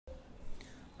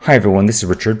Hi everyone, this is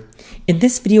Richard. In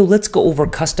this video, let's go over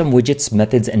custom widgets,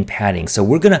 methods, and padding. So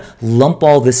we're gonna lump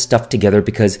all this stuff together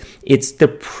because they're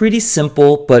pretty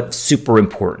simple, but super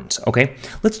important, okay?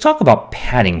 Let's talk about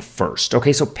padding first,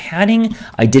 okay? So padding,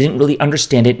 I didn't really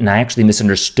understand it and I actually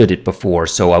misunderstood it before,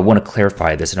 so I wanna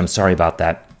clarify this and I'm sorry about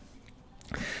that.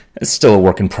 It's still a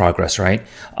work in progress, right?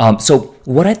 So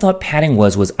what I thought padding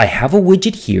was I have a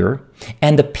widget here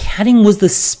and the padding was the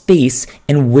space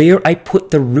and where I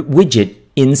put the widget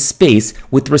in space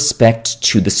with respect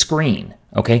to the screen,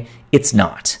 okay? It's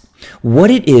not. What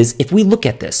it is, if we look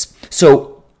at this,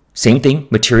 so same thing,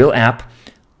 material app,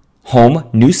 home,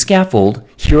 new scaffold.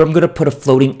 Here I'm going to put a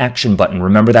floating action button.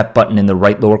 Remember that button in the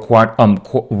right lower corner?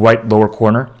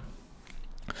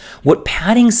 What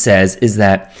padding says is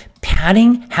that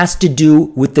padding has to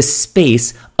do with the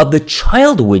space of the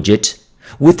child widget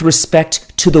with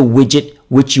respect to the widget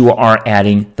which you are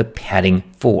adding the padding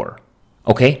for.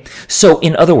 Okay, so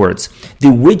in other words, the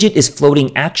widget is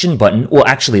floating action button. Well,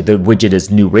 actually, the widget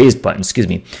is new raised button,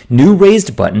 new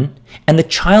raised button. And the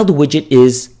child widget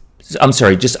is,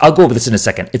 I'll go over this in a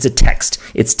second. It's a text.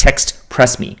 It's text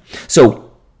press me.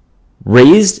 So a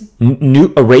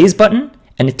raised button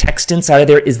and a text inside of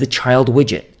there is the child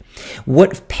widget.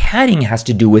 What padding has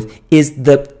to do with is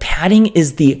the padding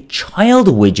is the child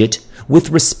widget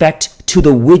with respect to the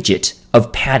widget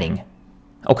of padding.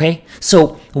 Okay,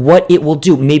 so what it will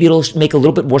do, maybe it'll make a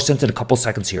little bit more sense in a couple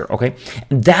seconds here, okay?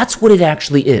 That's what it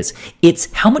actually is.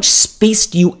 It's how much space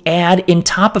do you add in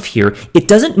top of here. It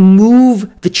doesn't move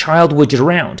the child widget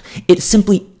around. It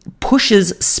simply pushes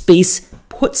space,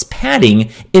 puts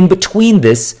padding in between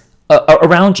this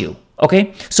around you,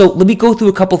 okay? So let me go through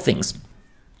a couple things.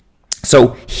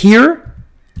 So here,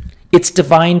 it's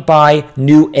defined by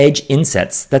new edge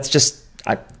insets. That's just,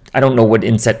 I don't know what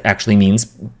inset actually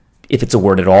means, if it's a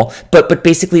word at all, but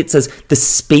basically it says the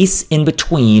space in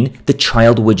between the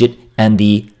child widget and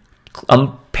the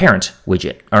parent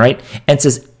widget, all right? And it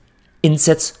says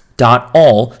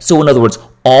insets.all, so in other words,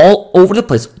 all over the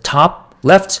place, top,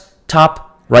 left,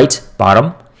 top, right,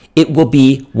 bottom, it will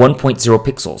be 1.0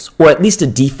 pixels, or at least a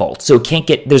default, so it can't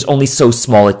get, there's only so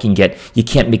small it can get, you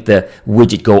can't make the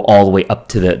widget go all the way up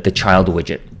to the child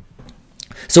widget.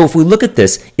 So if we look at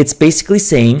this, it's basically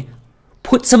saying,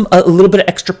 put a little bit of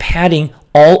extra padding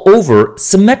all over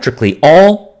symmetrically,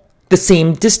 all the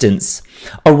same distance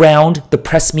around the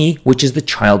press me, which is the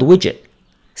child widget.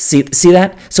 See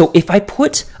that? So if I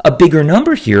put a bigger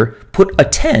number here, put a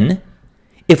 10,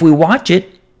 if we watch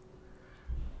it,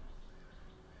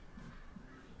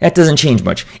 that doesn't change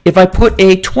much. If I put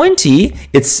a 20,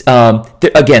 it's,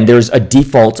 again, there's a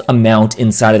default amount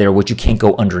inside of there which you can't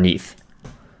go underneath.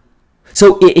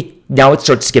 So now it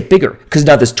starts to get bigger because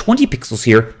now there's 20 pixels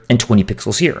here and 20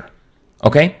 pixels here,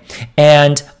 okay?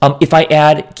 And if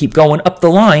I keep going up the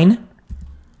line,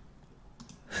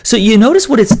 so you notice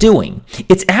what it's doing.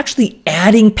 It's actually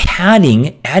adding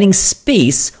padding, adding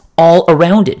space all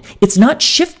around it. It's not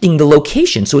shifting the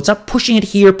location, so it's not pushing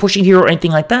here, or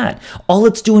anything like that. All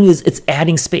it's doing is it's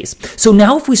adding space. So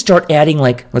now if we start adding,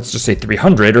 like, let's just say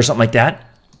 300 or something like that,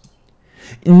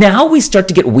 now we start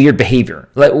to get weird behavior.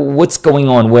 Like, what's going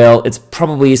on? Well, it's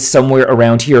probably somewhere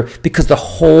around here because the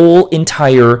whole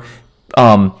entire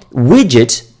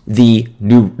widget, the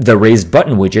raised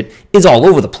button widget, is all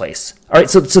over the place. All right,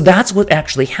 so that's what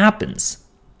actually happens.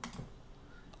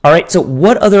 All right, so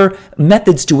what other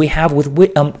methods do we have with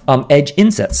edge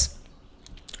insets?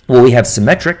 Well, we have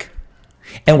symmetric,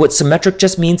 and what symmetric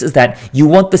just means is that you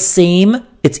want the same.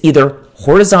 It's either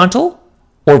horizontal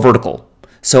or vertical.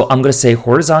 So I'm going to say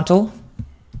horizontal,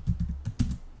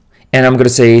 and I'm going to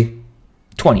say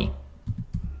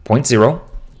 20.0.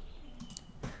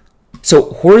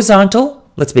 So horizontal,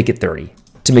 let's make it 30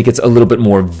 to make it a little bit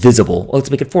more visible. Well, let's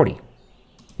make it 40.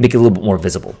 Make it a little bit more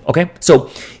visible, okay?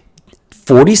 So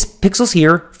 40 pixels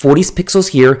here, 40 pixels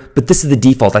here, but this is the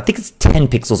default. I think it's 10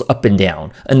 pixels up and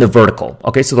down in the vertical.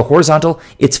 Okay, so the horizontal,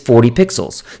 it's 40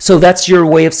 pixels. So that's your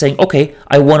way of saying, okay,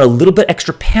 I want a little bit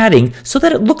extra padding so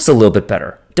that it looks a little bit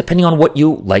better, depending on what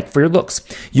you like for your looks.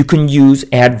 You can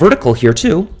add vertical here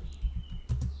too.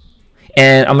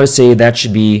 And I'm going to say that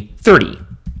should be 30,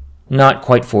 not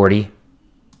quite 40.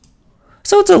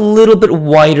 So it's a little bit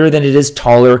wider than it is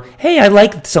taller. Hey, I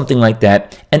like something like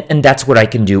that. And that's what I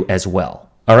can do as well.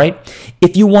 All right.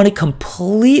 If you want it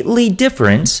completely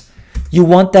different, you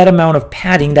want that amount of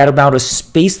padding, that amount of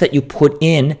space that you put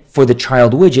in for the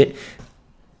child widget.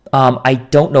 I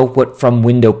don't know what from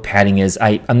window padding is.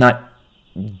 I'm not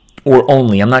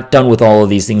done with all of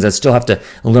these things. I still have to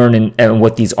learn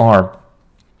what these are.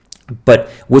 But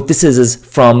what this is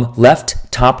from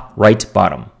left, top, right,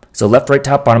 bottom. So left, right,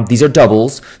 top, bottom, these are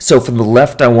doubles. So from the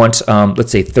left, I want,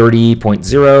 let's say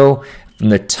 30.0. From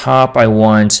the top, I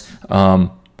want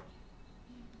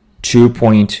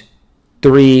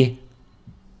 2.3.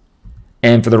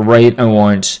 And for the right, I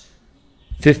want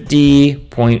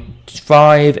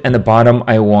 50.5. And the bottom,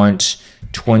 I want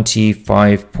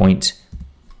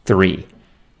 25.3.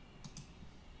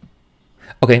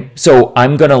 Okay, so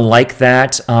I'm going to like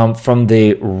that from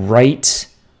the right.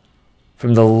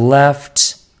 From the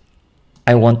left,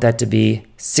 I want that to be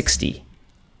 60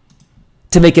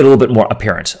 to make it a little bit more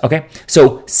apparent, okay?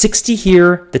 So 60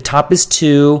 here, the top is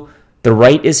 2, the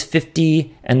right is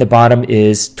 50, and the bottom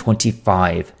is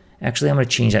 25. Actually, I'm going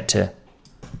to change that to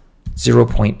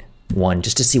 0.1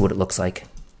 just to see what it looks like.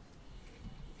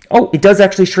 Oh, it does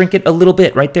actually shrink it a little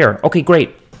bit right there. Okay,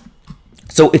 great.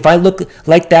 So if I look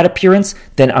like that appearance,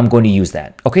 then I'm going to use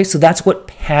that. Okay, so that's what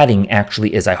padding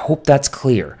actually is. I hope that's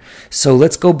clear. So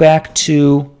let's go back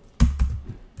to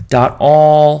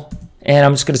 .all, and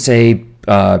I'm just going to say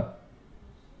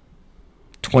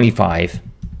 25.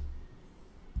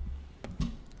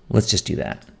 Let's just do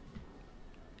that.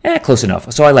 Close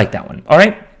enough. So I like that one. All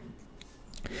right.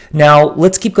 Now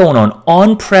let's keep going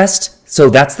on pressed. So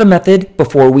that's the method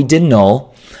before we did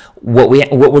null. What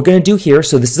we're going to do here,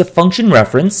 so this is a function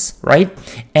reference, right?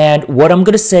 And what I'm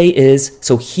going to say is,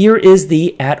 so here is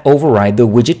the @override, the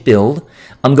widget build.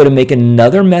 I'm going to make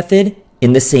another method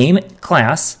in the same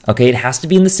class. Okay, it has to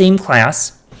be in the same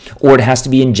class, or it has to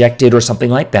be injected or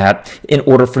something like that in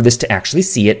order for this to actually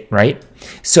see it, right?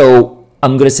 So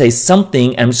I'm going to say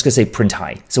something, and I'm just going to say print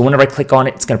high. So whenever I click on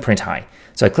it, it's going to print high.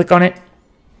 So I click on it,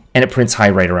 and it prints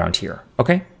high right around here.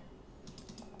 Okay,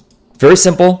 very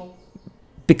simple.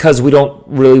 Because we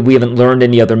haven't learned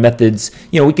any other methods.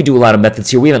 You know, we could do a lot of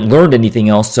methods here. We haven't learned anything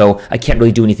else, so I can't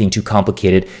really do anything too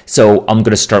complicated. So I'm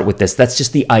going to start with this. That's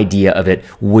just the idea of it,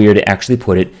 where to actually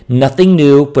put it. Nothing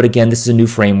new, but again, this is a new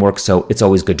framework, so it's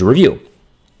always good to review.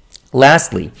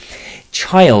 Lastly,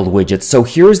 child widgets. So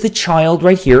here's the child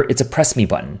right here. It's a press me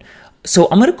button. So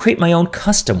I'm going to create my own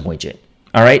custom widget.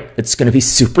 All right, it's going to be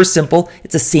super simple.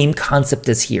 It's the same concept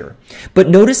as here. But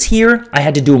notice here, I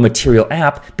had to do a material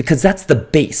app because that's the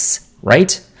base,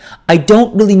 right? I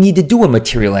don't really need to do a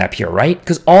material app here, right?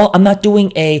 Because I'm not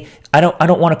doing I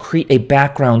don't want to create a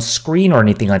background screen or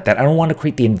anything like that. I don't want to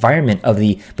create the environment of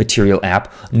the material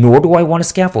app, nor do I want a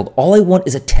scaffold. All I want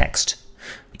is a text.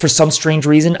 For some strange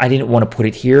reason, I didn't want to put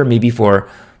it here, maybe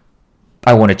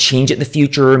I want to change it in the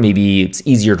future. Maybe it's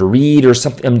easier to read or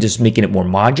something. I'm just making it more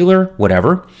modular,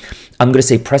 whatever. I'm going to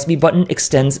say press me button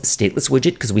extends stateless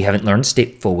widget because we haven't learned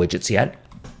stateful widgets yet.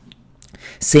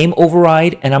 Same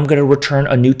override, and I'm going to return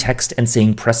a new text and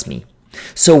saying press me.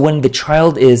 So when the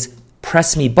child is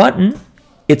press me button,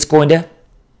 it's going to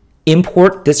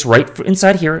import this right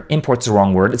inside here. Import's the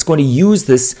wrong word. It's going to use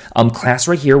this class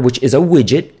right here, which is a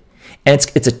widget, and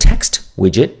it's a text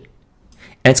widget.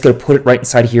 And it's going to put it right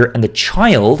inside here, and the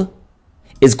child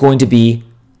is going to be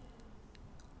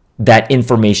that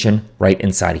information right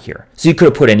inside of here. So you could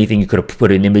have put anything. You could have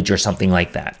put an image or something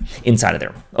like that inside of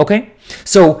there. Okay?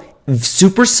 So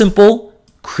super simple,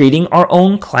 creating our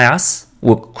own class.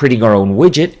 We're creating our own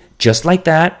widget just like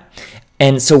that.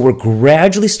 And so we're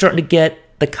gradually starting to get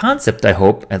the concept, I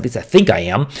hope. At least I think I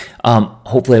am.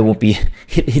 Hopefully I won't be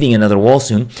hitting another wall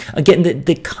soon. Again,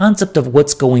 the concept of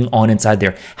what's going on inside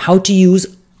there. How to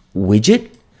use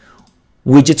widgets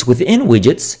within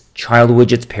widgets, child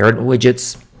widgets, parent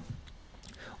widgets,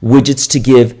 widgets to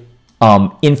give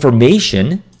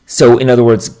information. So in other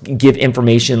words, give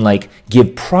information like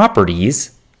give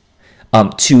properties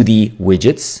to the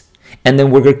widgets. And then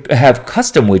we're going to have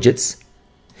custom widgets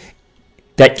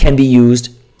that can be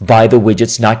used by the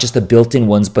widgets, not just the built-in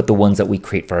ones, but the ones that we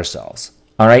create for ourselves.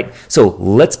 All right, so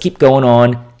let's keep going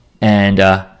on and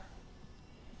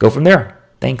go from there.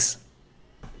 Thanks.